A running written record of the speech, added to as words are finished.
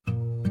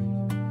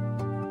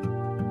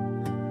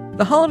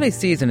The holiday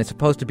season is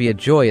supposed to be a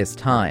joyous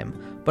time,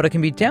 but it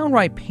can be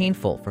downright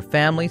painful for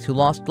families who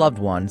lost loved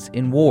ones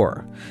in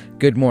war.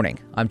 Good morning,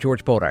 I'm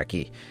George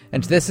Bodarky,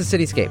 and this is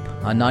Cityscape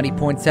on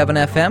 90.7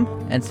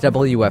 FM and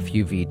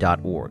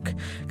WFUV.org.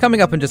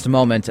 Coming up in just a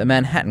moment, a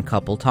Manhattan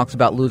couple talks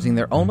about losing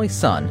their only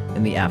son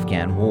in the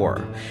Afghan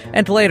war.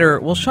 And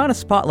later, we'll shine a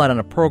spotlight on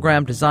a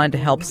program designed to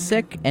help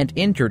sick and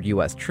injured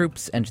U.S.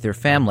 troops and their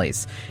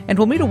families. And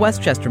we'll meet a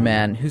Westchester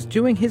man who's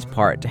doing his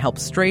part to help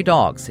stray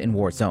dogs in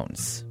war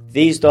zones.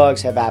 These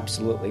dogs have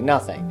absolutely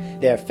nothing.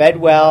 They're fed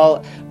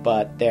well,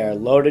 but they're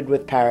loaded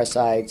with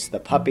parasites. The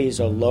puppies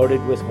are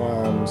loaded with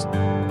worms.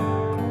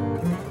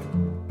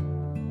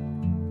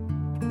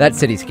 That's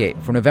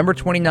Cityscape for November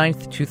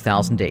 29th,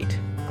 2008.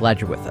 Glad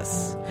you're with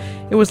us.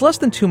 It was less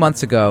than 2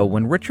 months ago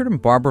when Richard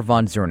and Barbara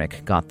von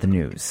Zernick got the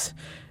news.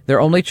 Their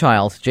only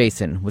child,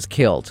 Jason, was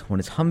killed when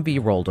his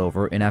Humvee rolled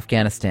over in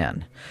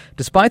Afghanistan.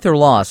 Despite their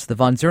loss, the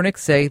von Zernicks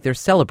say they're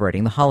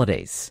celebrating the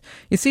holidays.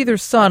 You see, their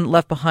son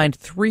left behind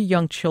 3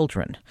 young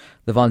children.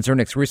 The von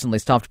Zernicks recently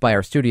stopped by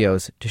our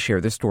studios to share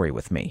their story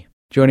with me.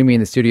 Joining me in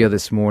the studio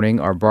this morning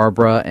are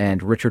Barbara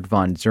and Richard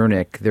von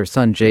Zernick. Their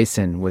son,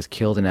 Jason, was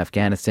killed in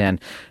Afghanistan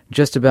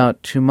just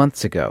about 2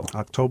 months ago.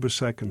 October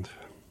 2nd.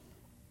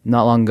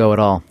 Not long ago at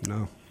all.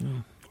 No,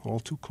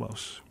 all too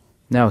close.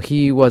 Now,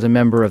 he was a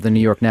member of the New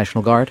York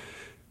National Guard?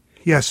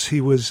 Yes, he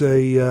was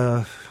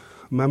a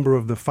member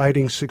of the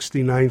Fighting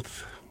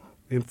 69th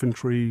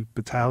Infantry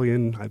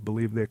Battalion, I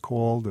believe they're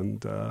called,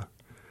 and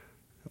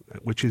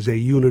which is a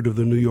unit of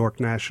the New York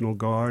National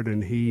Guard,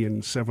 and he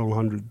and several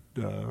hundred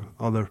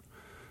other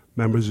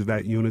members of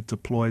that unit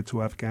deployed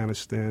to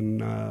Afghanistan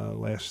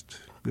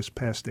this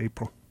past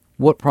April.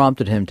 What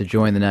prompted him to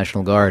join the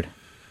National Guard?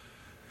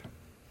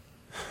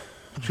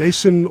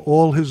 Jason,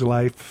 all his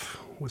life,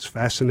 was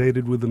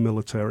fascinated with the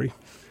military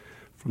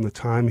from the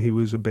time he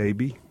was a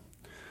baby.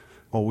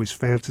 Always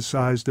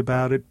fantasized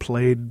about it,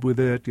 played with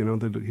it. You know,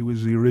 that he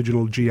was the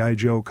original G.I.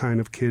 Joe kind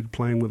of kid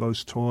playing with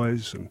those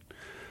toys.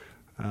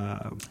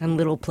 And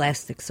little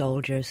plastic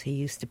soldiers he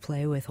used to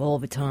play with all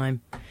the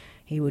time.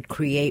 He would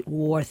create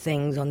war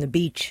things on the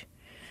beach,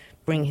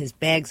 bring his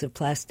bags of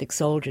plastic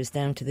soldiers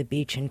down to the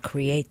beach and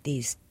create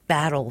these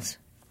battles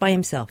by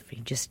himself.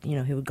 He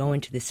would go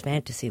into this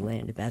fantasy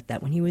land about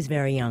that when he was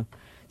very young.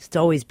 It's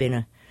always been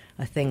a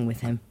thing with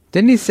him.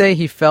 Didn't he say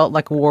he felt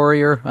like a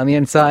warrior on the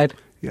inside?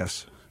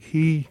 Yes.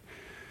 He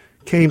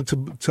came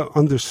to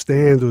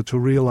understand or to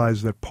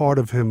realize that part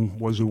of him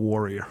was a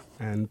warrior.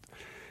 And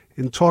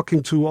in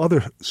talking to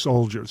other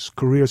soldiers,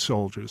 career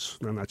soldiers,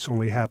 and that's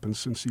only happened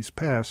since he's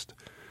passed,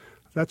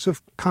 that's a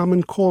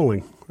common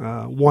calling,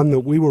 one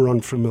that we were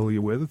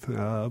unfamiliar with.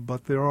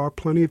 But there are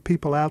plenty of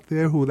people out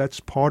there who that's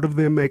part of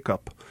their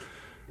makeup.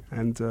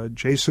 And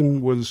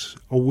Jason was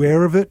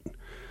aware of it,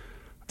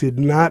 did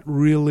not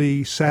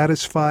really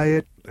satisfy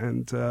it,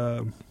 and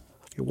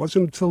it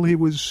wasn't until he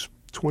was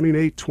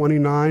 28,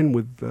 29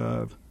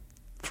 with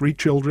 3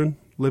 children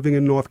living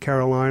in North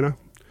Carolina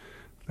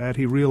that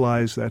he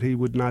realized that he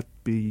would not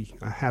be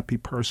a happy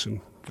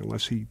person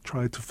unless he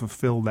tried to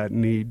fulfill that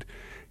need.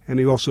 And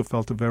he also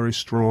felt a very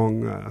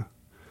strong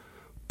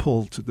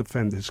pull to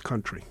defend his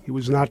country. He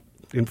was not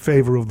in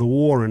favor of the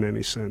war in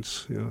any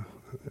sense.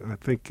 I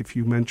think if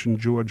you mentioned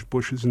George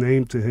Bush's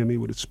name to him, he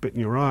would have spit in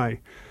your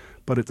eye.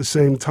 But at the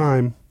same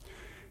time,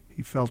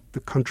 he felt the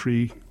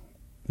country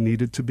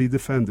needed to be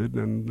defended,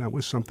 and that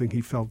was something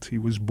he felt he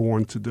was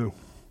born to do.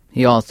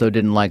 He also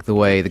didn't like the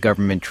way the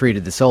government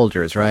treated the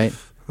soldiers, right?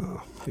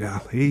 Yeah.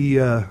 He,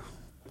 at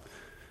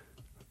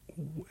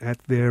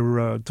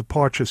their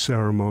departure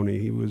ceremony,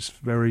 he was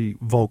very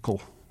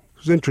vocal.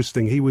 It was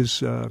interesting. He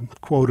was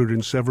quoted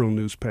in several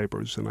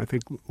newspapers, and I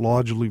think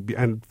largely,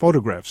 and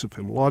photographs of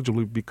him,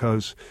 largely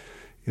because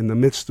in the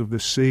midst of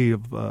this sea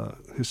of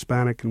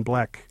Hispanic and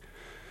black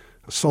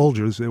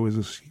soldiers, there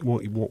was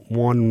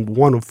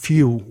one of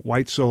few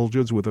white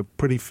soldiers with a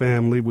pretty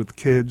family with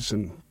kids,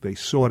 and they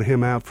sought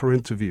him out for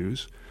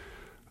interviews.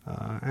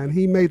 And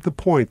he made the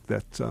point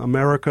that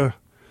America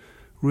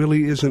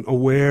really isn't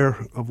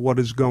aware of what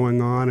is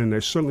going on, and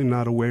they're certainly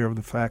not aware of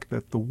the fact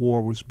that the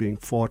war was being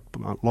fought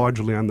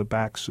largely on the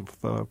backs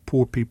of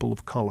poor people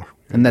of color.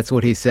 And that's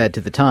what he said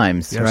to the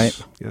Times, yes,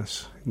 right?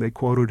 Yes, they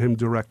quoted him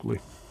directly.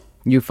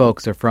 You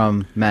folks are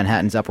from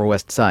Manhattan's Upper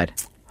West Side.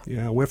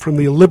 Yeah, we're from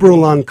the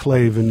liberal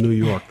enclave in New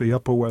York, the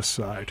Upper West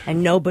Side.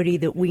 And nobody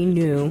that we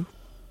knew,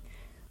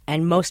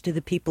 and most of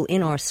the people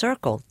in our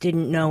circle,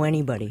 didn't know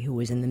anybody who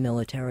was in the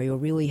military or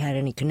really had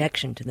any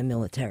connection to the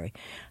military.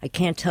 I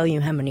can't tell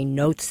you how many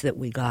notes that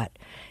we got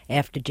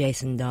after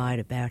Jason died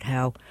about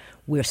how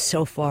we're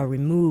so far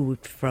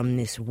removed from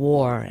this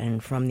war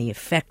and from the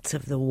effects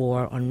of the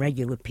war on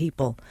regular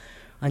people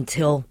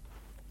until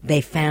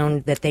they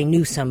found that they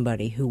knew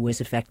somebody who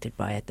was affected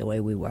by it the way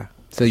we were.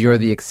 So you're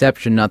the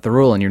exception, not the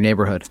rule in your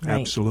neighborhood.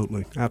 Right.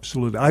 Absolutely,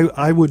 absolutely.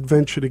 I would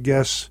venture to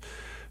guess,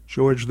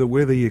 George, that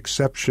we're the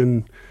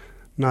exception,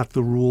 not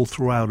the rule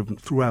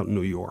throughout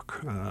New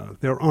York.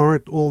 There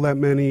aren't all that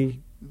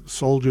many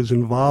soldiers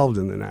involved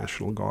in the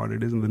National Guard.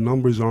 It isn't. The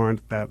numbers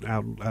aren't that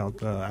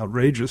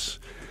outrageous.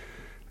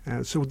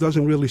 So it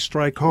doesn't really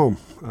strike home.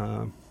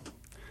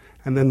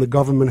 And then the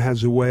government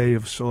has a way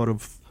of sort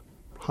of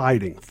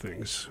hiding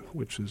things,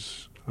 which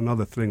is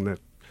another thing that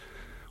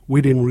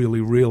we didn't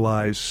really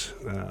realize.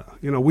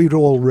 We'd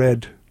all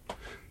read,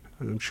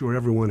 and I'm sure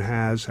everyone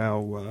has,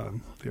 how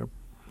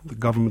the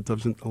government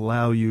doesn't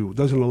allow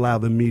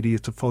the media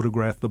to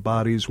photograph the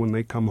bodies when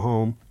they come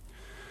home.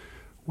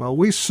 Well,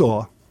 we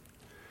saw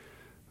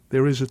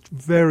there is a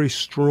very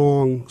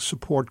strong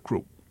support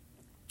group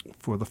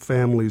for the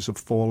families of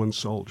fallen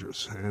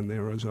soldiers, and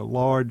there is a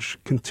large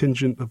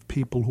contingent of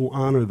people who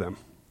honor them.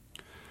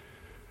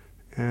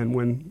 And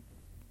when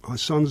our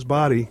son's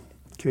body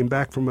came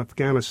back from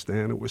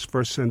Afghanistan, it was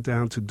first sent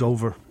down to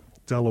Dover,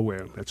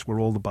 Delaware. That's where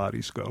all the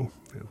bodies go.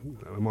 And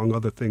among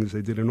other things,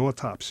 they did an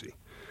autopsy.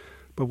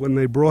 But when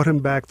they brought him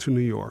back to New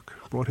York,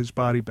 brought his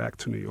body back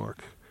to New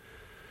York,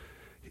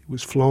 he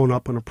was flown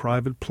up on a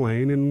private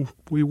plane, and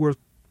we were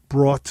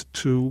brought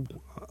to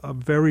a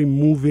very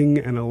moving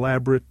and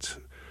elaborate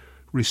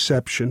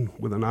reception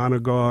with an honor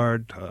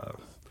guard, a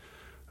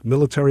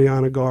military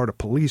honor guard, a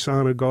police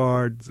honor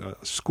guard,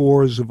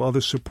 scores of other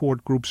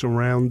support groups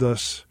around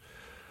us.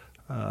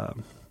 But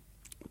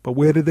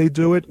where did they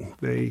do it?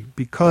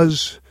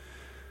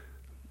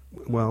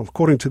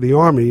 According to the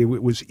Army,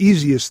 it was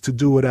easiest to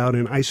do it out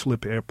in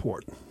Islip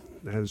Airport.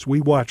 As we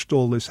watched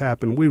all this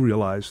happen, we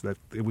realized that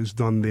it was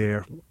done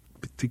there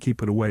to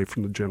keep it away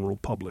from the general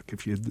public.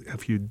 If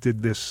you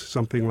did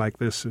something like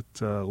this at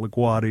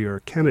LaGuardia or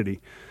Kennedy,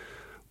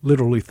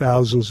 literally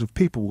thousands of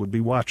people would be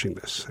watching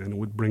this, and it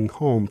would bring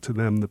home to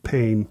them the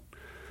pain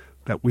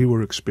that we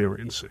were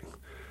experiencing.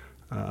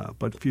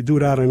 But if you do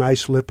it out in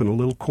Islip in a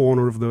little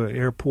corner of the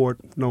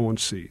airport, no one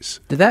sees.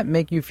 Did that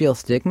make you feel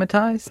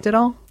stigmatized at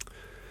all?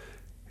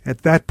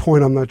 At that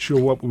point, I'm not sure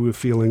what we were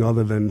feeling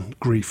other than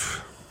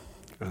grief.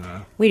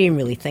 We didn't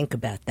really think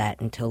about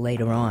that until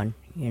later on.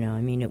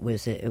 It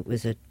was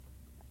a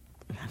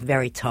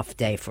very tough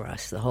day for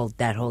us.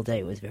 That whole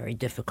day was very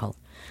difficult.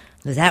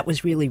 Because that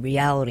was really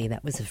reality.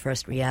 That was the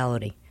first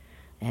reality.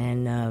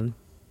 And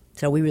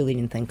so we really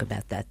didn't think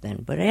about that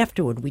then. But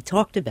afterward, we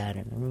talked about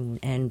it.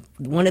 And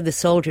one of the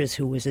soldiers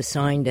who was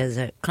assigned as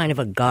a kind of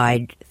a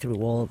guide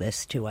through all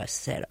this to us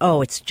said,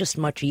 it's just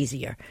much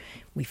easier.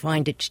 We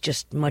find it's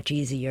just much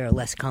easier,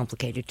 less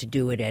complicated to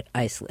do it at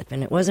Islip.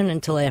 And it wasn't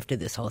until after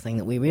this whole thing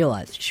that we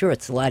realized, sure,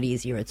 it's a lot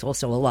easier. It's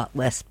also a lot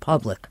less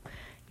public,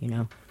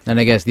 And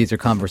I guess these are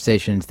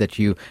conversations that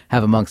you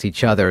have amongst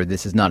each other.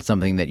 This is not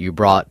something that you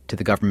brought to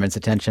the government's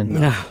attention?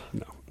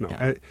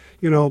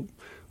 No.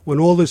 When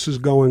all this is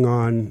going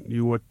on,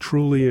 you are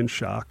truly in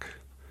shock.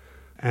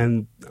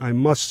 And I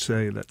must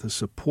say that the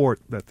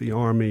support that the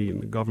Army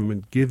and the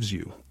government gives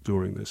you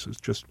during this is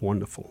just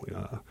wonderful.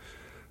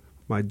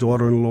 My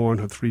daughter-in-law and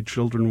her 3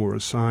 children were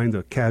assigned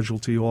a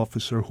casualty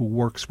officer who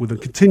works with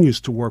and continues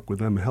to work with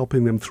them,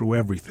 helping them through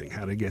everything,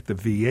 how to get the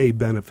VA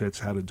benefits,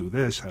 how to do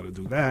this, how to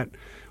do that.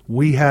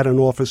 We had an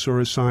officer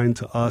assigned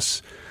to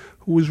us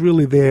who was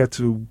really there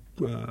to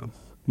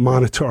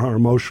monitor our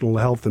emotional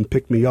health and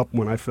pick me up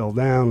when I fell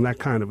down, that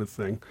kind of a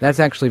thing. That's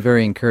actually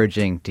very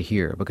encouraging to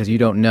hear, because you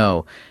don't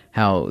know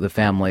how the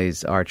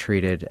families are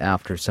treated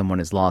after someone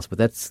is lost. But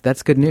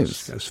that's good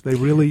news. Yes, they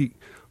really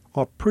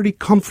are pretty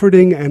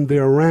comforting, and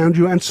they're around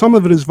you. And some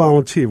of it is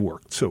volunteer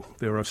work, too.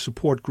 There are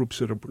support groups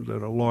that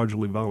are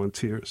largely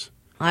volunteers.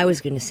 I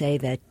was going to say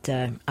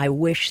that I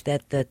wish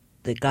that the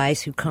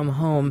guys who come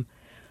home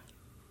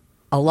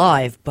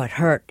alive but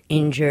hurt,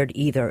 injured,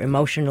 either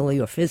emotionally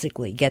or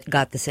physically,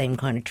 got the same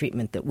kind of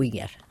treatment that we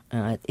get.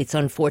 It's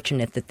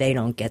unfortunate that they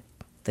don't get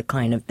that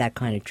kind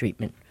of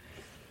treatment.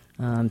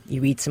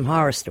 You read some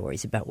horror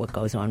stories about what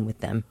goes on with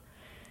them.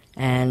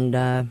 And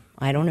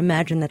I don't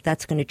imagine that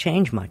that's going to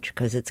change much,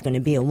 because it's going to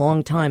be a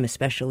long time,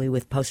 especially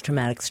with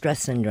post-traumatic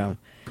stress syndrome.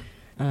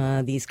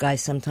 These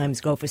guys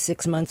sometimes go for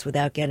 6 months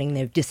without getting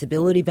their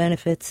disability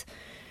benefits,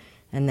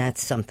 and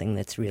that's something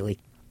that's really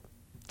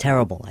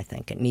terrible, I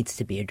think. It needs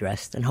to be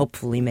addressed, and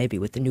hopefully maybe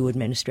with the new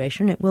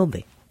administration it will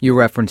be. You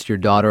referenced your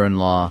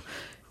daughter-in-law.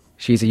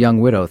 She's a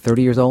young widow,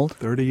 30 years old?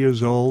 30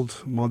 years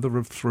old, mother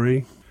of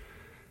 3.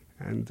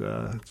 And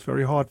it's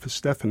very hard for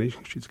Stephanie.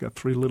 She's got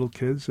 3 little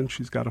kids, and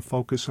she's got to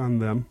focus on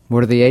them.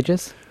 What are the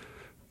ages?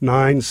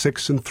 9,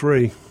 6, and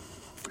 3.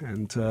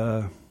 And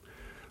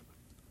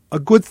a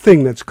good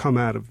thing that's come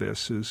out of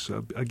this is,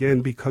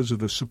 again, because of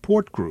the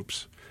support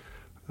groups,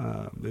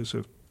 there's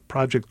a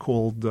project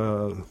called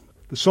the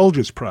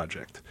Soldiers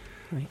Project.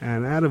 Right.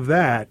 And out of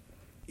that,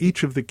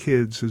 each of the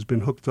kids has been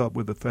hooked up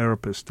with a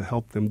therapist to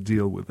help them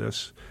deal with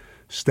this.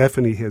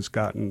 Stephanie has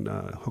gotten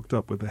hooked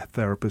up with a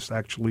therapist.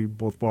 Actually,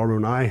 both Barbara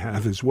and I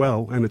have as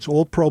well. And it's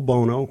all pro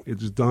bono.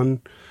 It's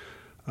done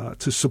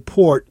to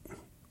support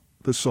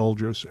the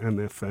soldiers and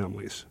their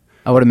families.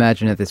 I would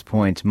imagine at this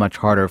point much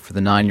harder for the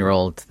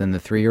 9-year-old than the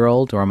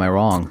 3-year-old, or am I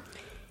wrong?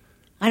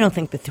 I don't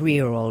think the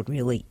 3-year-old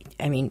really...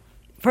 I mean,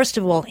 first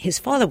of all, his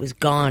father was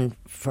gone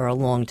for a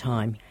long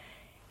time.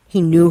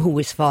 He knew who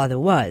his father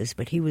was,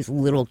 but he was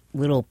little.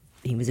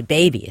 He was a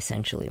baby,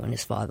 essentially, when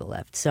his father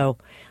left. So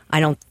I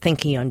don't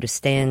think he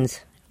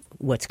understands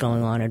what's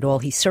going on at all.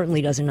 He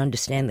certainly doesn't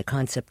understand the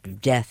concept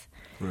of death.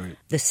 Right.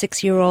 The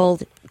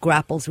 6-year-old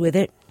grapples with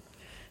it.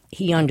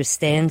 He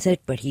understands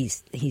it, but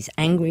he's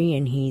angry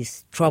and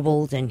he's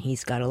troubled and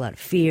he's got a lot of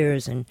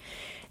fears. And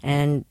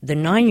the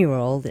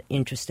 9-year-old,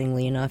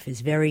 interestingly enough,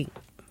 is very,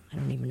 I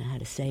don't even know how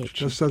to say it.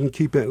 She just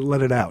doesn't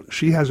let it out.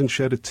 She hasn't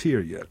shed a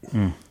tear yet.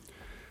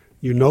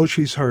 You know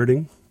she's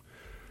hurting,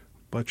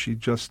 but she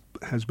just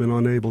has been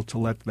unable to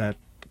let that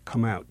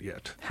come out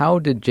yet. How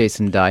did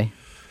Jason die?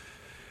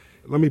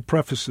 Let me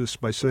preface this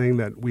by saying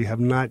that we have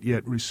not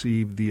yet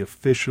received the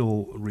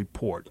official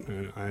report.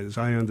 As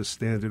I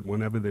understand it,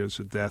 whenever there's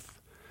a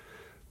death,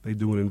 they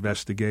do an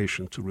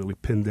investigation to really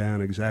pin down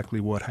exactly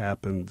what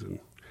happened.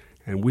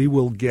 And we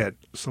will get,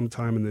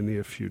 sometime in the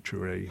near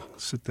future, a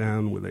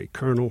sit-down with a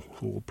colonel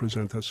who will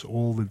present us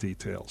all the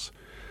details.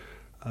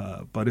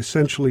 But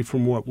essentially,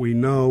 from what we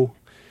know,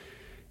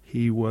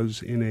 he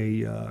was in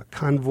a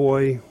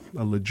convoy,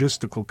 a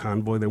logistical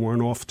convoy. They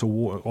weren't off to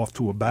war, off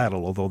to a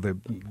battle, although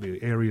the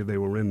area they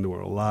were in, there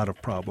were a lot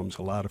of problems,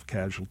 a lot of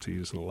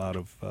casualties, and a lot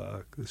of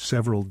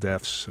several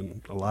deaths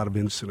and a lot of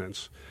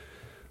incidents.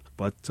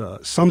 But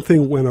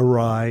something went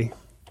awry.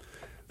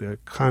 The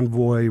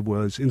convoy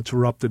was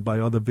interrupted by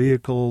other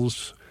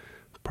vehicles.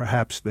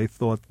 Perhaps they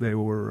thought they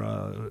were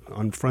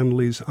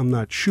unfriendlies. I'm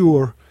not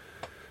sure.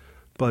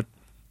 But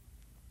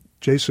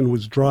Jason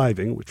was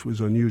driving, which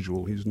was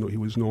unusual. He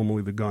was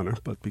normally the gunner,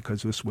 but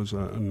because this was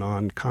a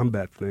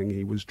non-combat thing,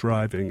 he was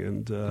driving,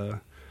 and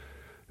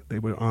they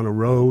were on a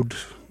road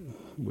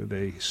with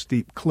a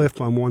steep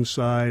cliff on one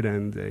side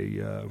and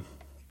a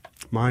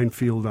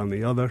minefield on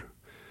the other.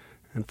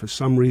 And for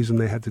some reason,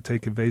 they had to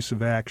take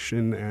evasive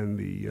action, and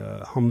the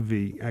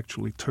Humvee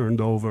actually turned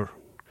over.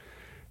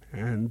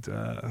 And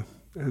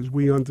as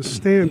we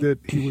understand it,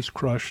 he was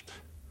crushed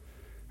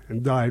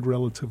and died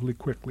relatively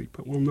quickly.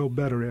 But we'll know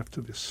better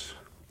after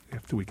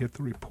we get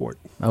the report.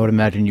 I would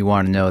imagine you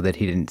want to know that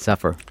he didn't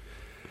suffer.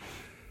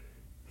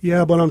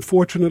 Yeah, but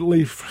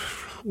unfortunately,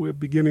 we're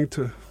beginning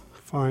to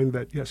find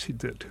that, yes, he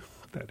did.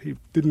 That he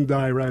didn't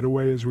die right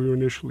away as we were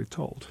initially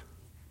told.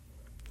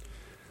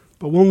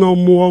 But we'll know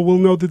more. We'll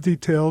know the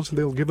details.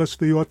 They'll give us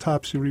the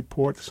autopsy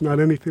report. It's not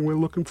anything we're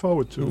looking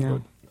forward to.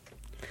 No.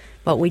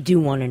 But we do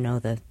want to know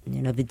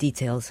the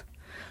details.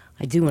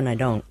 I do and I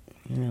don't.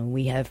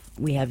 We have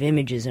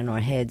images in our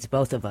heads,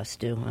 both of us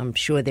do. I'm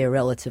sure they're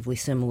relatively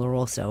similar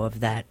also of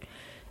that.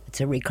 It's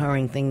a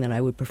recurring thing that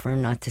I would prefer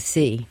not to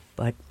see,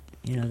 but,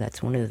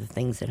 that's one of the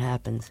things that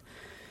happens.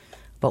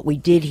 But we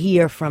did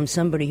hear from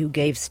somebody who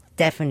gave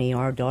Stephanie,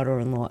 our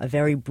daughter-in-law, a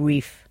very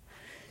brief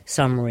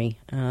summary,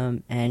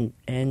 and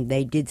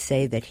they did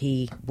say that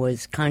he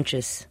was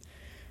conscious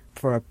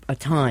for a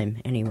time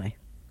anyway.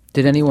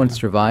 Did anyone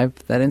survive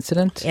that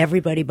incident?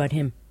 Everybody but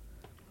him.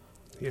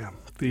 Yeah.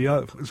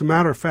 As a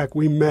matter of fact,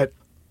 we met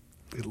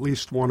at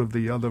least one of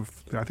the other,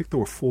 I think there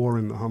were 4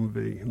 in the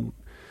Humvee. And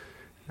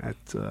at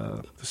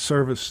the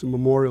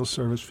memorial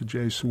service for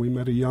Jason, we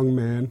met a young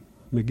man,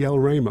 Miguel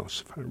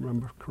Ramos, if I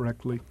remember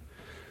correctly,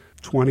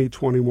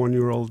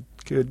 21-year-old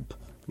kid.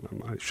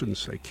 I shouldn't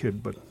say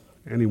kid, but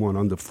anyone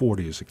under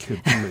 40 is a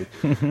kid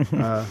to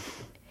me.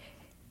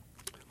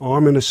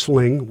 Arm in a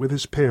sling with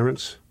his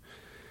parents.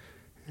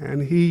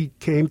 And he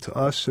came to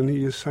us, and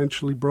he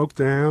essentially broke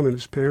down, and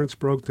his parents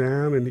broke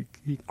down, and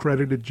he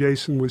credited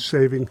Jason with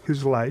saving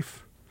his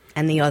life.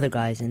 And the other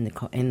guys in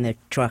the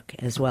truck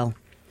as well.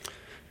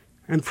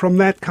 And from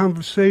that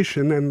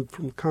conversation, and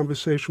from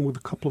conversation with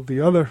a couple of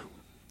the other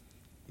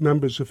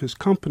members of his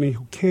company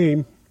who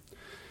came,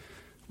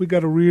 we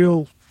got a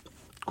real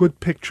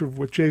good picture of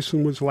what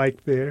Jason was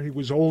like there. He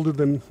was older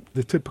than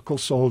the typical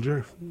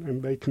soldier,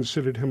 and they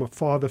considered him a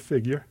father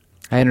figure.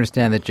 I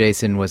understand that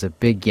Jason was a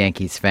big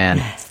Yankees fan.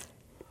 Yeah,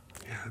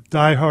 a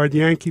diehard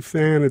Yankee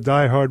fan, a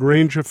diehard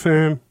Ranger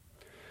fan,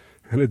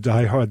 and a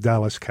diehard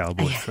Dallas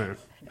Cowboys fan.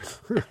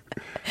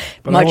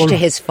 Much to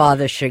his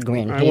father's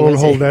chagrin. I won't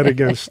hold that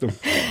against him.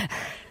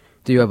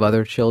 Do you have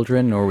other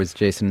children, or was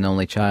Jason an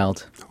only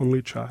child?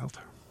 Only child.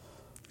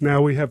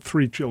 Now we have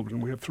 3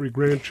 children. We have 3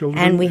 grandchildren.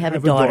 And we have a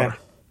daughter.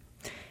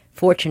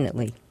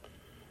 Fortunately,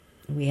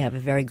 we have a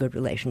very good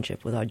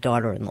relationship with our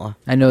daughter-in-law.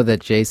 I know that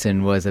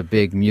Jason was a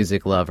big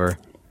music lover.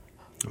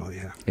 Oh,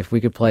 yeah. If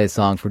we could play a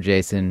song for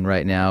Jason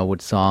right now,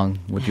 what song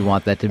would you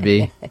want that to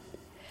be?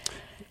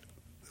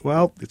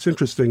 Well, it's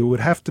interesting. It would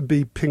have to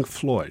be Pink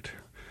Floyd,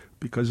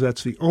 because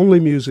that's the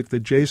only music that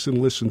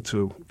Jason listened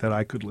to that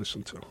I could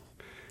listen to.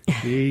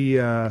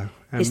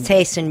 His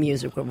tastes in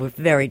music were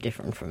very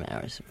different from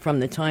ours. From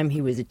the time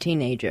he was a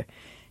teenager,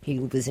 he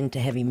was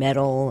into heavy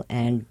metal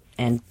and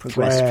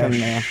progressed from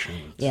there.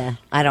 Yeah,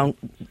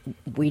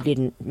 we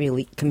didn't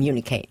really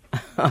communicate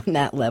on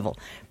that level,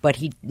 but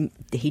he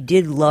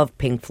did love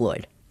Pink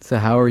Floyd. So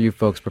how are you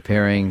folks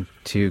preparing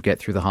to get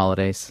through the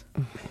holidays?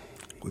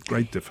 With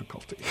great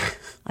difficulty.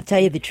 I'll tell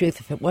you the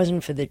truth, if it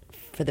wasn't for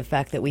the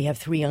fact that we have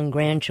 3 young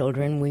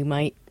grandchildren, we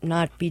might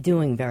not be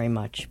doing very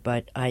much,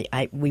 but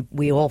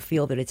we all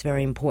feel that it's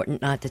very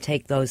important not to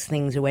take those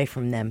things away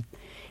from them.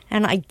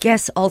 And I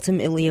guess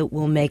ultimately it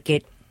will make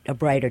it a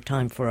brighter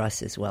time for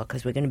us as well,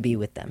 because we're going to be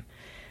with them.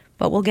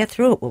 But we'll get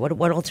through it.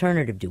 What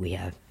alternative do we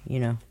have, you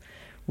know?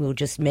 We'll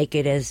just make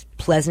it as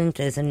pleasant,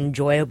 as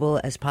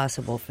enjoyable as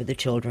possible for the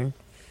children,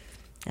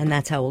 and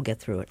that's how we'll get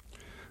through it.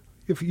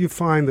 If you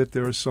find that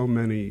there are so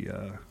many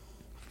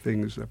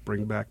things that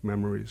bring back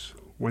memories,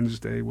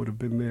 Wednesday would have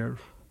been their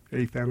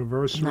 8th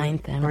anniversary.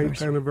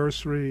 9th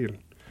anniversary, and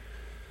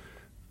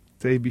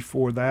day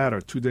before that,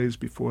 or 2 days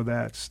before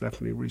that,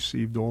 Stephanie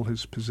received all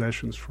his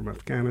possessions from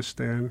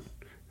Afghanistan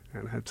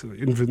and had to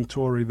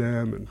inventory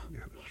them, and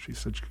she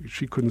said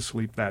she couldn't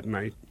sleep that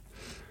night.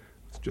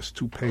 It's just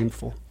too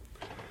painful.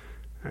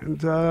 And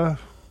there are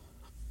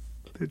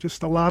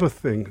just a lot of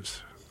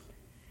things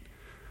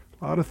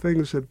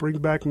that bring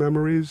back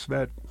memories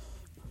that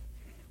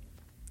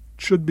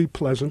should be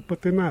pleasant,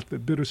 but they're not. They're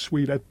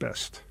bittersweet at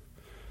best.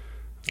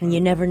 And you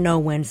never know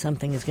when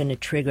something is going to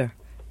trigger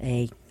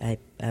a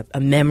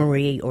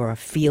memory or a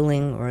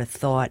feeling or a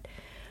thought.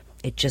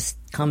 It just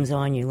comes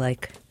on you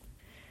like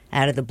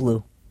out of the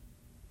blue.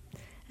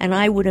 And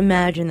I would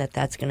imagine that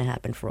that's going to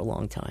happen for a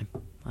long time.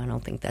 I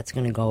don't think that's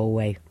going to go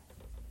away,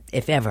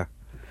 if ever.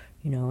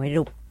 You know,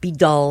 it'll be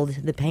dulled.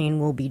 The pain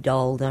will be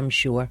dulled, I'm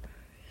sure.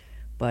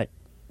 But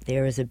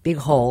there is a big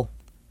hole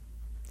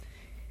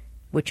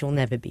which will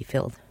never be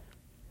filled.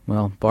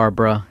 Well,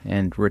 Barbara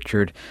and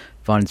Richard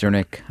von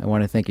Zernick, I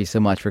want to thank you so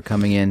much for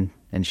coming in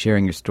and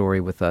sharing your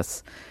story with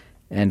us.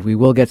 And we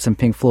will get some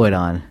Pink Floyd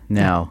on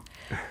now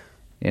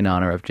in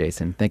honor of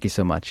Jason. Thank you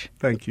so much.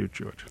 Thank you,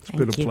 George. It's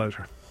been a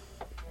pleasure.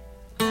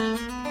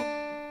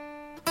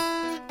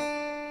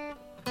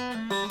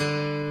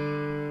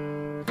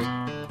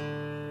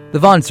 The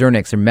Von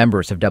Zernicks are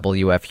members of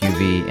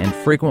WFUV and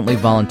frequently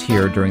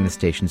volunteer during the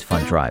station's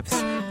fund drives.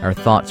 Our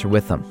thoughts are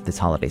with them this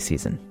holiday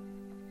season.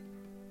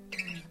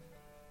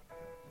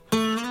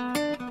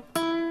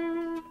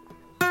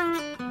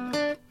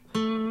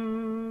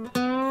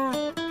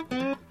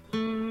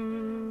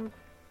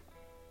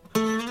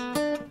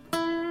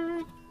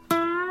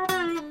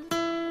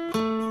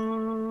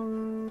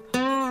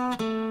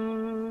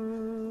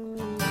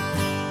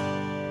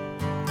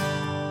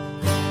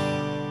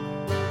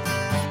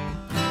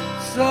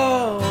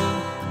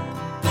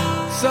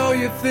 So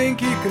you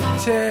think you can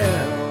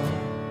tell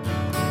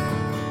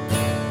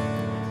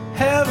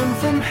heaven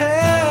from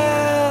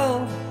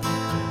hell,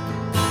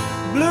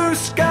 blue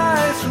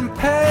skies from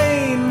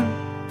pain?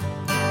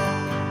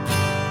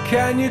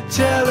 Can you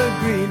tell a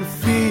green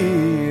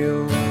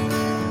field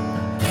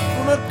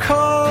from a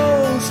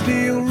cold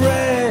steel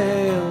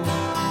rail,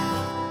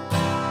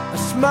 a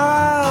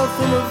smile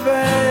from a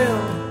veil?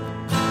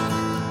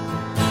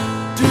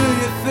 Do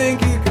you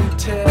think you can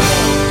tell?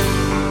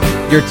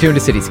 You're tuned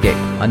to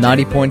Cityscape on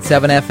 90.7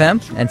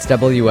 FM and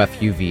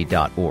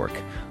WFUV.org.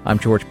 I'm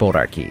George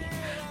Bodarky.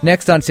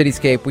 Next on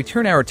Cityscape, we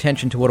turn our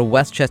attention to what a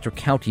Westchester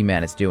County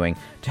man is doing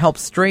to help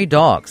stray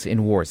dogs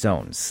in war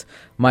zones.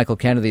 Michael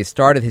Kennedy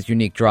started his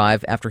unique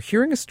drive after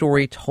hearing a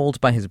story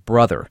told by his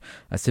brother,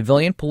 a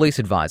civilian police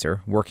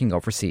advisor working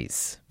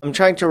overseas. I'm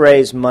trying to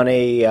raise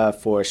money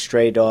for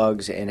stray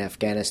dogs in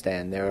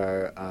Afghanistan.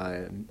 There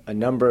are a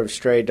number of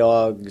stray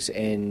dogs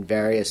in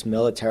various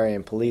military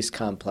and police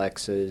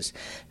complexes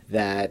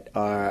that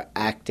are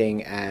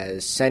acting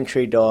as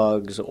sentry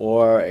dogs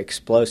or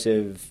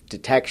explosive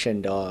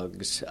detection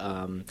dogs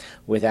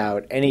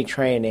without any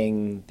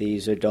training.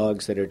 These are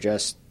dogs that are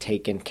just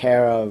taken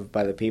care of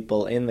by the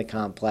people in the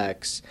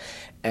complex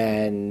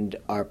and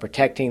are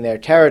protecting their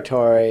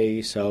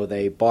territory, so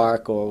they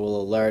bark or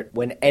will alert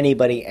when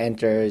anybody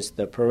enters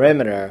the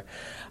perimeter,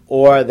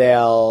 or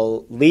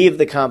they'll leave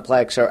the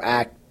complex or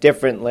act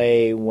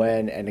differently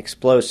when an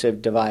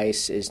explosive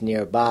device is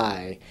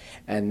nearby,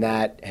 and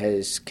that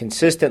has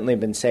consistently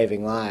been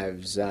saving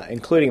lives,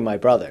 including my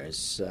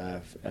brother's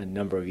a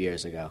number of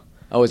years ago.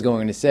 I was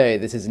going to say,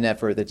 this is an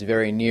effort that's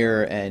very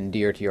near and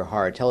dear to your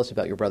heart. Tell us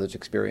about your brother's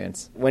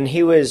experience. When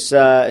he was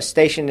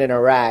stationed in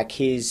Iraq,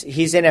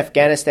 he's in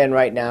Afghanistan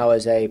right now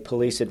as a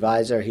police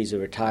advisor. He's a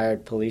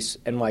retired police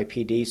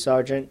NYPD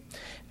sergeant.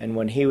 And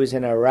when he was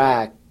in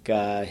Iraq,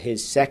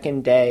 his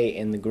second day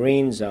in the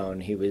Green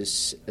Zone, he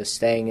was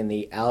staying in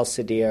the Al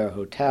Sadir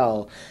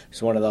Hotel. It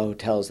was one of the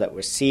hotels that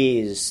were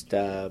seized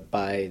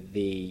by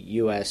the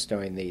U.S.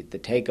 during the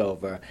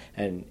takeover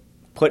and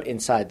put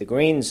inside the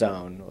Green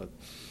Zone.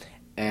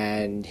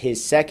 And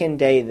his second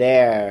day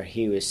there,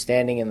 he was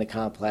standing in the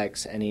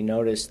complex, and he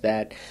noticed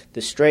that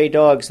the stray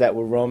dogs that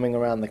were roaming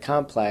around the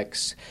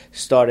complex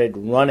started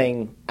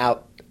running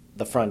out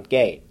the front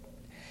gate.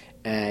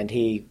 And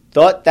he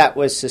thought that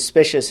was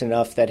suspicious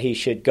enough that he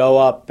should go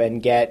up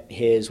and get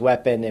his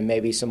weapon and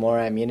maybe some more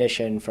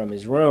ammunition from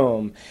his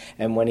room.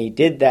 And when he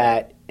did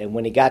that, and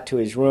when he got to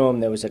his room,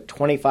 there was a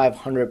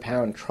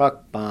 2,500-pound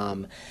truck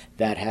bomb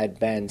that had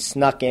been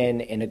snuck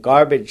in a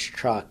garbage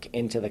truck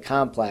into the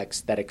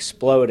complex that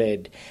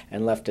exploded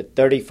and left a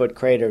 30-foot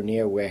crater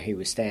near where he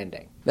was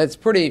standing. That's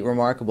pretty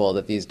remarkable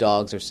that these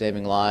dogs are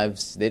saving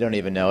lives. They don't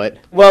even know it.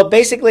 Well,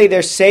 basically,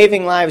 they're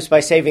saving lives by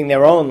saving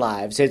their own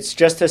lives. It's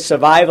just a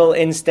survival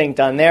instinct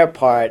on their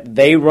part.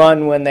 They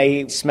run when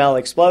they smell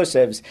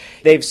explosives.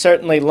 They've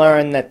certainly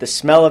learned that the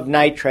smell of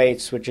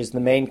nitrates, which is the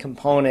main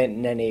component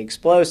in any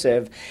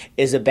explosive,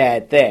 is a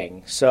bad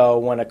thing. So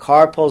when a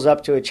car pulls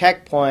up to a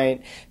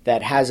checkpoint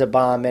that has a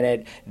bomb in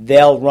it,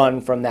 they'll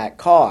run from that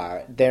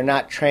car. They're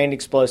not trained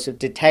explosive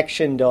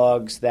detection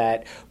dogs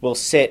that will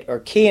sit or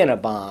key in a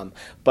bomb.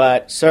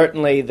 But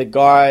certainly the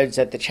guards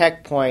at the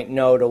checkpoint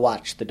know to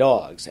watch the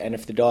dogs. And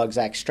if the dogs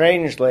act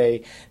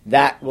strangely,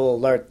 that will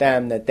alert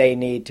them that they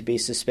need to be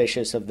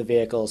suspicious of the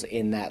vehicles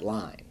in that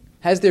line.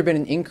 Has there been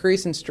an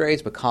increase in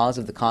strays because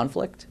of the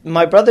conflict?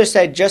 My brother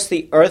said just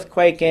the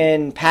earthquake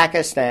in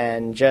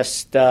Pakistan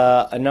just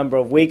a number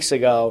of weeks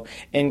ago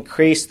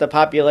increased the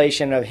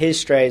population of his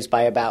strays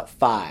by about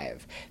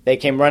 5. They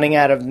came running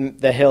out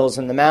of the hills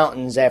and the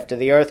mountains after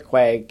the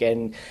earthquake,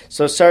 and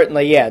so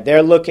certainly, yeah,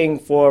 they're looking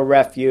for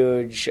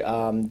refuge. There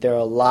are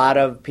a lot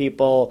of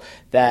people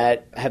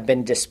that have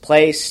been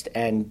displaced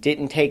and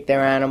didn't take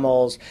their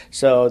animals,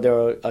 so there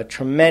are a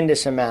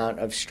tremendous amount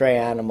of stray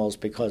animals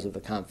because of the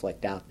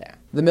conflict out there.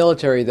 The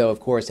military, though, of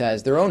course,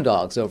 has their own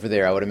dogs over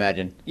there, I would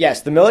imagine.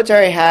 Yes, the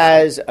military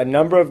has a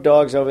number of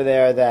dogs over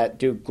there that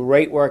do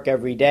great work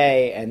every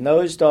day, and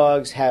those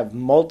dogs have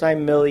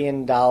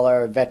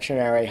multi-million-dollar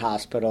veterinary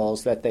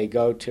hospitals that they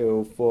go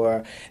to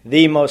for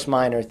the most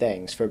minor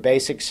things, for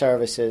basic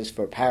services,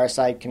 for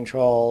parasite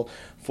control,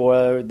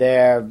 for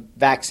their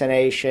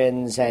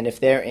vaccinations, and if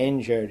they're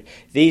injured.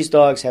 These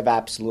dogs have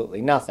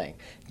absolutely nothing.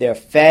 They're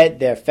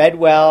fed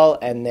well,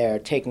 and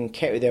they're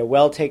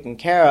well taken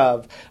care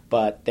of,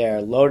 but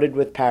they're loaded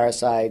with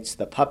parasites.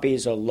 The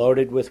puppies are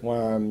loaded with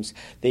worms.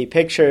 The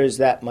pictures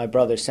that my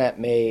brother sent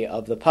me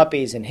of the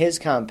puppies in his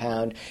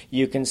compound,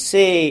 you can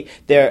see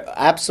they're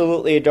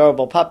absolutely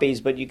adorable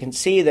puppies, but you can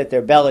see that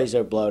their bellies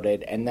are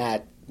bloated, and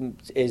that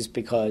is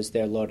because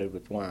they're loaded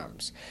with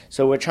worms.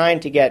 So we're trying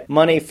to get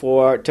money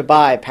to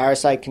buy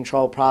parasite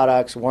control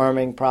products,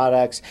 worming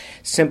products,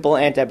 simple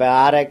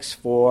antibiotics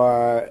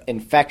for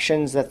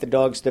infections that the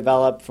dogs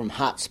develop from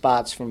hot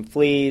spots from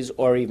fleas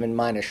or even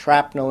minor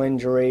shrapnel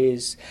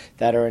injuries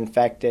that are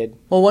infected.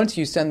 Well, once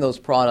you send those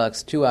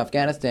products to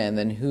Afghanistan,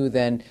 then who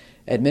then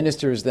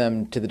administers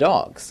them to the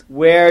dogs?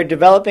 We're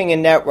developing a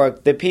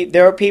network.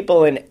 There are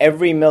people in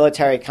every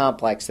military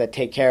complex that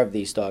take care of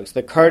these dogs.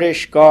 The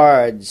Kurdish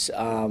guards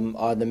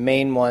are the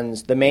main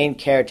ones, the main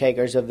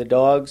caretakers of the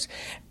dogs,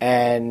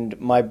 and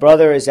my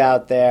brother is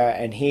out there,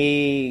 and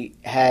he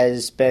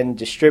has been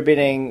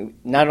distributing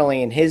not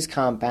only in his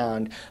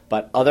compound,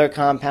 but other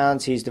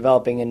compounds. He's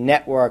developing a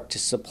network to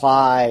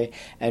supply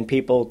and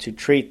people to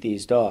treat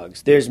these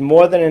dogs. There's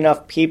more than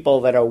enough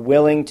people that are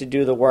willing to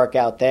do the work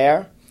out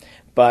there,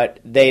 but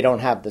they don't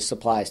have the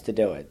supplies to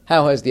do it.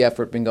 How has the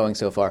effort been going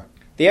so far?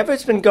 The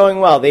effort's been going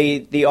well.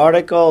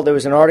 There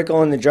was an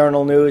article in the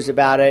Journal News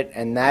about it,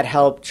 and that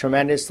helped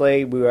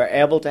tremendously. We were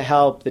able to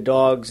help the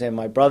dogs in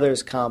my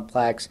brother's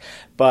complex,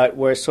 but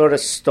we're sort of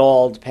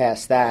stalled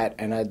past that,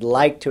 and I'd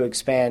like to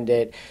expand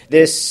it.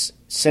 This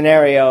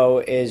scenario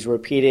is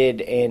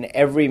repeated in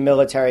every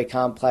military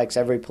complex,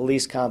 every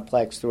police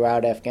complex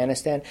throughout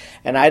Afghanistan,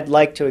 and I'd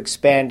like to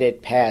expand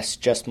it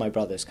past just my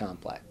brother's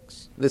complex.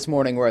 This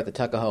morning we're at the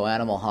Tuckahoe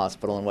Animal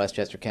Hospital in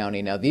Westchester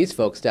County. Now, these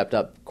folks stepped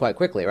up quite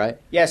quickly, right?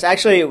 Yes,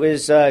 actually it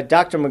was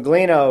Dr.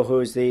 Maglino,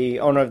 who's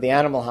the owner of the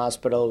animal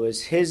hospital. It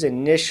was his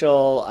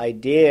initial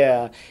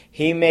idea.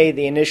 He made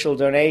the initial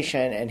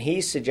donation, and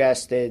he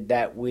suggested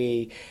that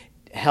we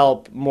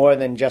help more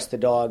than just the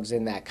dogs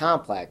in that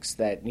complex,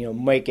 that,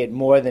 make it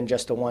more than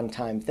just a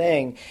one-time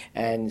thing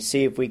and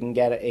see if we can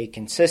get a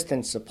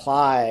consistent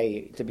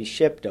supply to be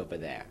shipped over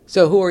there.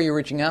 So who are you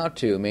reaching out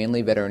to?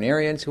 Mainly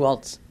veterinarians? Who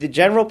else? The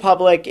general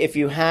public, if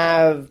you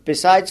have,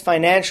 besides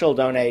financial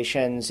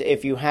donations,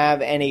 if you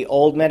have any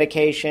old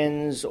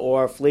medications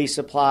or flea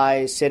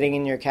supplies sitting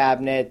in your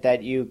cabinet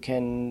that you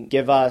can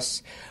give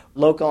us,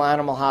 local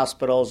animal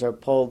hospitals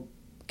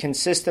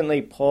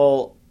consistently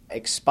pull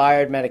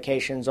expired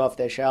medications off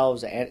their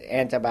shelves,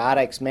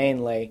 antibiotics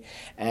mainly,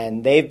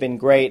 and they've been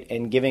great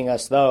in giving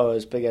us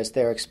those because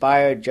they're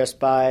expired just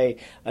by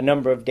a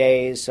number of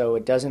days, so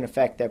it doesn't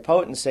affect their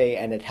potency,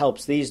 and it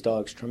helps these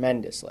dogs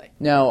tremendously.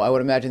 Now, I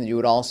would imagine that you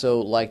would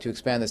also like to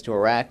expand this to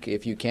Iraq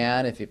if you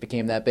can, if it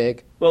became that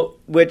big? Well,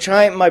 we're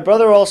trying. My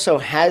brother also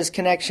has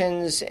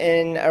connections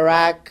in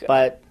Iraq,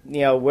 but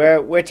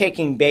we're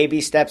taking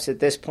baby steps at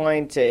this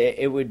point.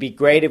 It would be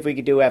great if we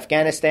could do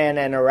Afghanistan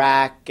and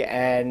Iraq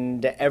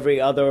and every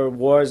other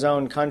war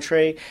zone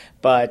country,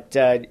 but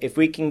if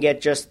we can get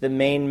just the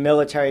main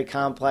military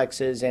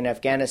complexes in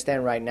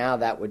Afghanistan right now,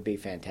 that would be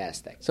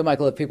fantastic. So,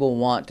 Michael, if people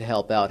want to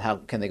help out, how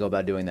can they go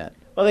about doing that?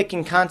 Well, they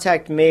can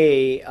contact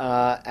me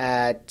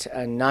at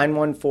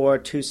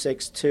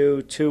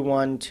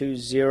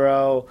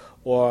 914-262-2120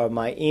 or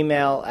my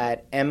email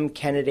at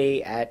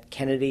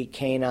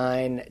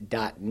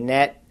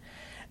mkennedy@kennedycanine.net,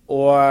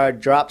 or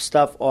drop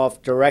stuff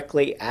off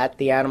directly at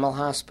the animal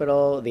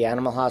hospital. The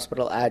animal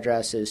hospital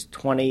address is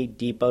 20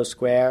 Depot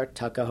Square,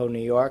 Tuckahoe, New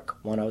York,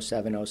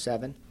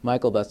 10707.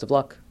 Michael, best of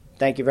luck.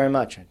 Thank you very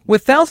much.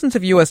 With thousands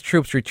of U.S.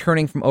 troops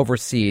returning from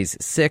overseas,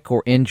 sick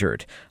or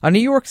injured, a New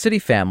York City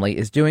family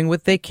is doing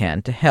what they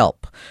can to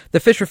help. The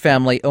Fisher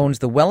family owns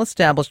the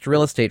well-established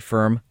real estate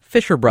firm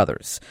Fisher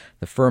Brothers.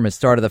 The firm has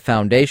started a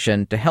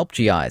foundation to help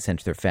GIs and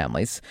their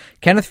families.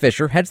 Kenneth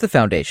Fisher heads the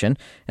foundation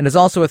and is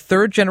also a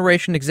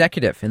third-generation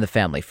executive in the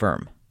family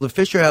firm. The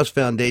Fisher House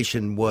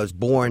Foundation was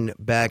born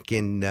back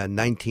in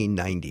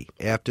 1990,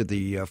 after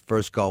the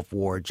first Gulf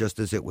War, just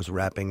as it was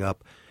wrapping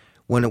up.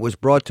 When it was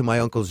brought to my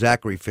uncle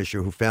Zachary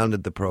Fisher, who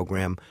founded the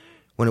program,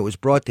 when it was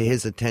brought to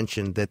his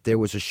attention that there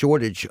was a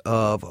shortage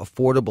of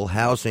affordable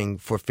housing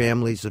for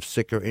families of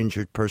sick or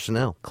injured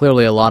personnel.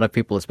 Clearly a lot of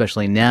people,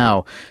 especially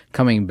now,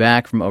 coming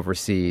back from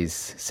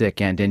overseas,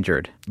 sick and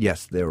injured.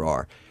 Yes, there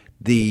are.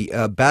 The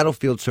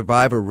battlefield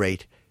survivor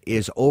rate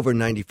is over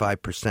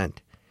 95%.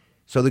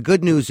 So the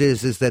good news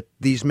is that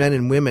these men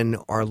and women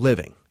are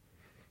living.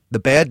 The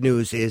bad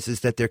news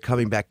is that they're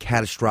coming back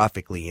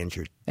catastrophically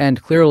injured.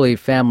 And clearly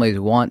families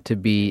want to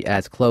be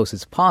as close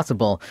as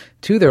possible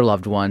to their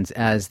loved ones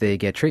as they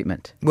get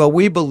treatment. Well,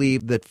 we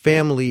believe that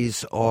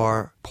families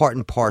are part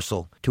and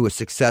parcel to a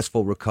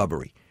successful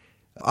recovery.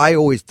 I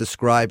always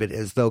describe it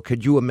as though,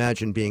 could you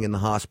imagine being in the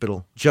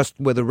hospital just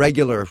with a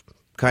regular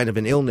kind of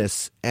an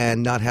illness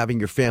and not having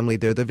your family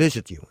there to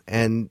visit you?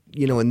 And,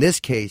 in this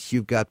case,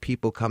 you've got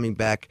people coming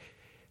back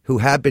who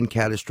have been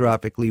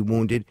catastrophically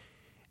wounded,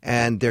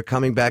 and they're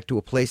coming back to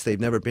a place they've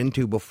never been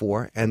to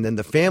before, and then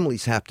the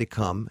families have to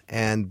come,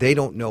 and they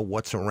don't know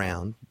what's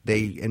around.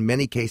 They, in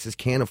many cases,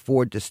 can't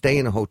afford to stay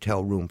in a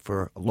hotel room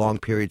for long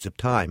periods of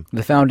time.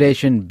 The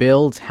foundation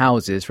builds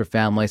houses for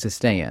families to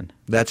stay in.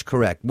 That's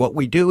correct. What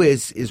we do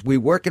is we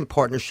work in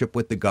partnership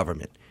with the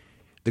government.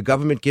 The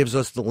government gives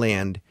us the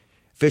land.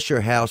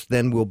 Fisher House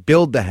then will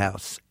build the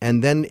house,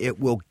 and then it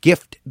will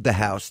gift the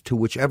house to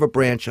whichever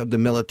branch of the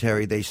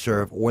military they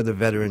serve or the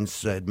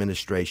Veterans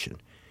Administration.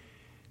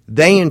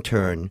 They, in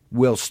turn,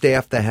 will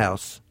staff the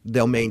house.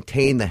 They'll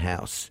maintain the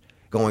house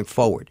going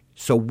forward.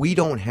 So we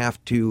don't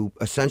have to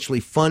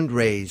essentially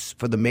fundraise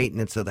for the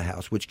maintenance of the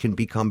house, which can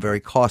become very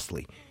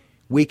costly.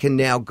 We can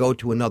now go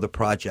to another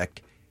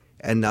project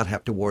and not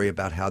have to worry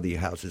about how the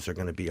houses are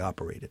going to be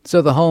operated.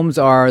 So the homes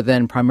are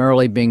then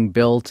primarily being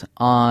built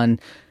on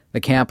the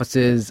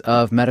campuses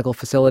of medical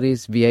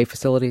facilities, VA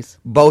facilities?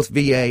 Both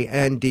VA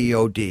and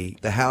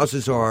DOD. The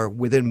houses are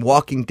within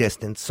walking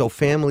distance, so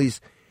families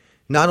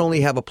not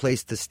only have a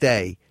place to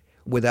stay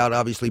without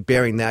obviously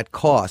bearing that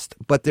cost,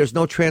 but there's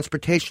no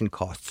transportation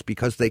costs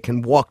because they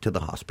can walk to the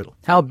hospital.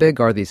 How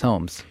big are these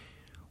homes?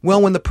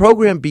 Well, when the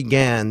program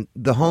began,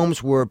 the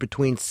homes were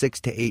between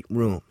 6 to 8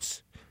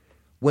 rooms.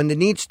 When the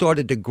need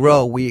started to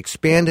grow, we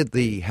expanded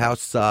the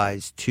house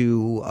size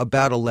to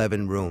about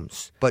 11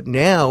 rooms. But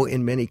now,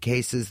 in many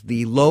cases,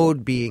 the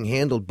load being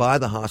handled by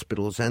the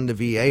hospitals and the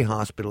VA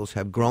hospitals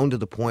have grown to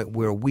the point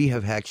where we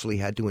have actually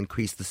had to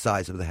increase the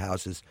size of the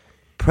houses.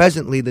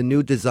 Presently, the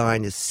new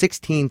design is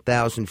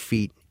 16,000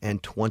 feet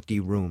and 20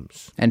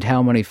 rooms. And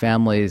how many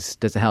families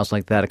does a house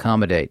like that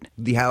accommodate?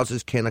 The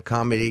houses can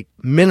accommodate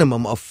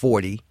minimum of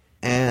 40.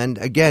 And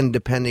again,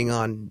 depending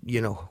on,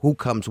 who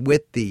comes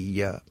with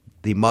the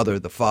mother,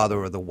 the father,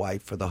 or the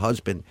wife, or the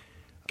husband,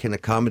 can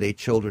accommodate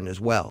children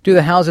as well. Do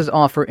the houses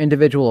offer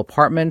individual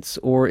apartments,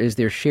 or is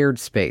there shared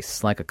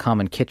space, like a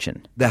common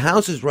kitchen? The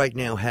houses right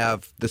now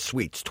have the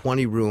suites,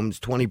 20 rooms,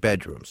 20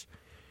 bedrooms.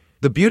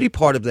 The beauty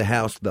part of the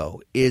house,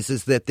 though,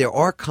 is that there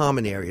are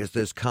common areas.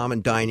 There's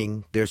common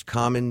dining, there's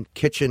common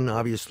kitchen,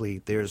 obviously,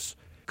 there's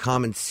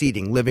common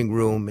seating, living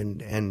room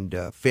and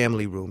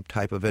family room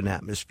type of an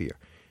atmosphere.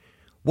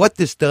 What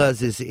this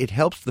does is it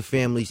helps the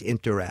families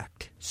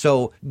interact.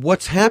 So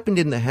what's happened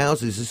in the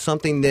houses is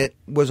something that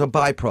was a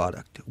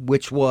byproduct,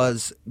 which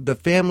was the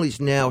families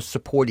now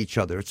support each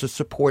other. It's a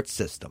support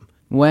system.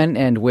 When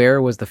and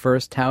where was the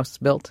first house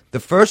built? The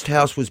first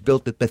house was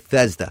built at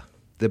Bethesda,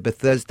 the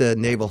Bethesda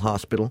Naval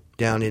Hospital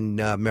down in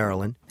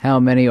Maryland. How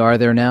many are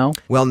there now?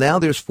 Well, now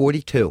there's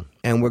 42,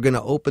 and we're going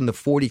to open the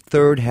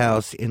 43rd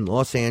house in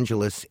Los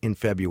Angeles in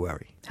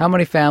February. How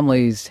many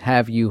families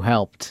have you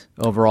helped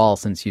overall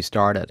since you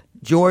started?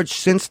 George,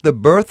 since the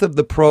birth of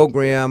the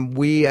program,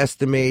 we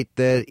estimate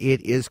that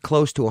it is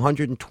close to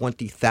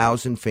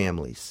 120,000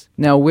 families.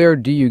 Now, where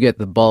do you get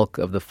the bulk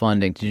of the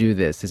funding to do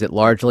this? Is it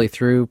largely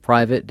through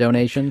private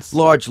donations?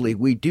 Largely.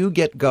 We do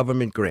get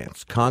government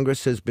grants.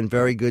 Congress has been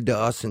very good to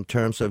us in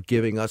terms of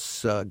giving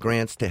us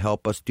grants to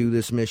help us do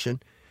this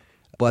mission.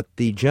 But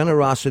the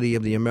generosity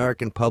of the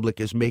American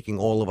public is making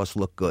all of us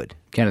look good.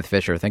 Kenneth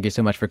Fisher, thank you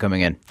so much for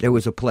coming in. It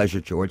was a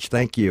pleasure, George.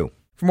 Thank you.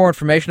 For more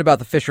information about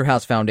the Fisher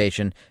House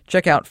Foundation,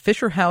 check out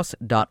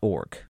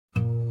fisherhouse.org.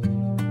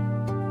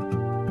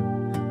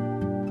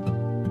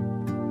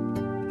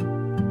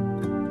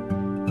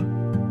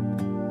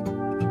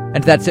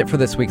 And that's it for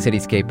this week's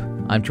Cityscape.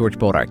 I'm George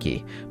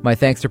Bodarky. My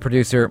thanks to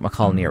producer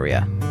Michal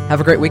Neria.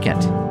 Have a great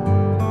weekend.